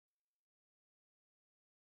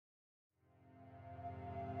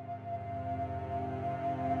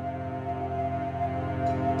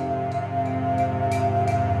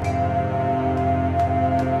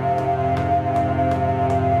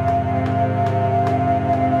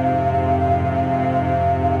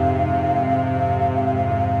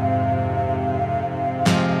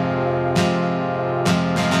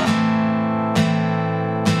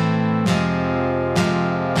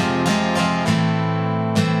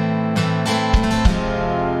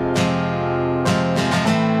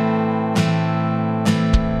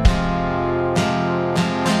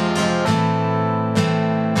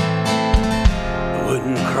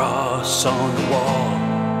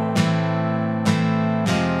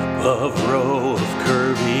above a row of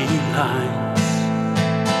curvy lines.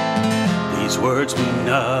 These words mean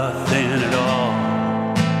nothing at all.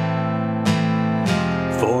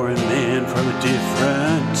 Foreign men from a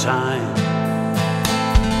different time.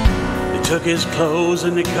 They took his clothes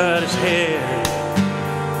and they cut his hair.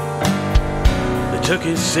 They took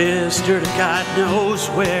his sister to God knows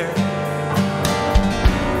where.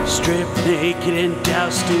 Stripped naked and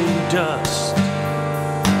doused in dust.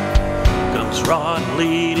 Gums raw and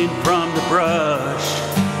bleeding from the brush.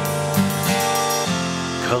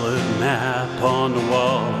 Colored map on the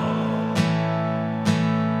wall.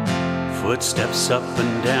 Footsteps up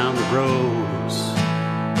and down the rows.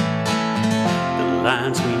 The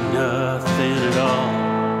lines mean nothing at all.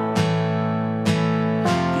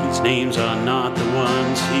 These names are not the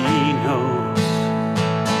ones he knows.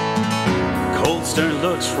 Cold stern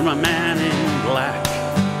looks from a man in black.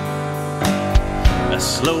 A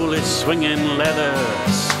slowly swinging leather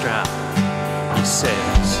strap. He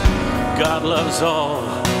says, God loves all,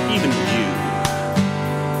 even you.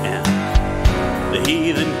 And the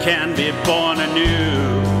heathen can be born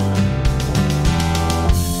anew.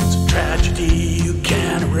 It's a tragedy you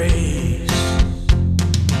can't erase.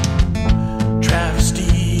 Travesty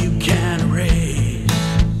you can't erase.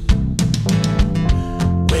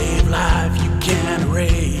 Wave life you can't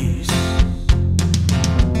erase.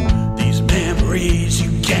 These memories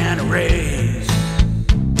you can't erase.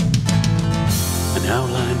 An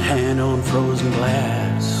outline hand on frozen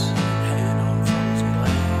glass.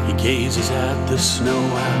 He gazes at the snow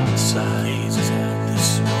outside.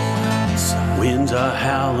 Winds are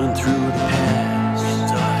howling through the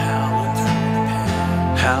past.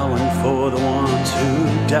 Howling for the ones who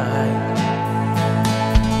died.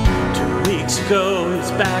 2 weeks ago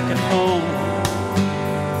he's back at home,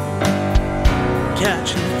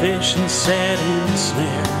 catching fish and setting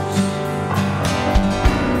snares.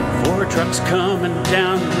 4 trucks coming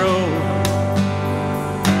down the road.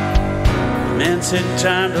 The man said,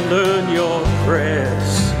 time to learn your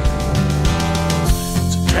prayers.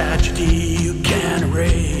 It's a tragedy you can't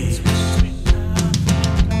erase.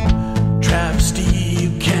 Travesty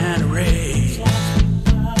you can't erase.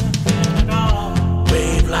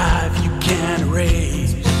 Wave life you can't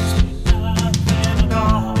erase.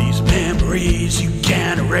 These memories you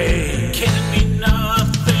can't erase.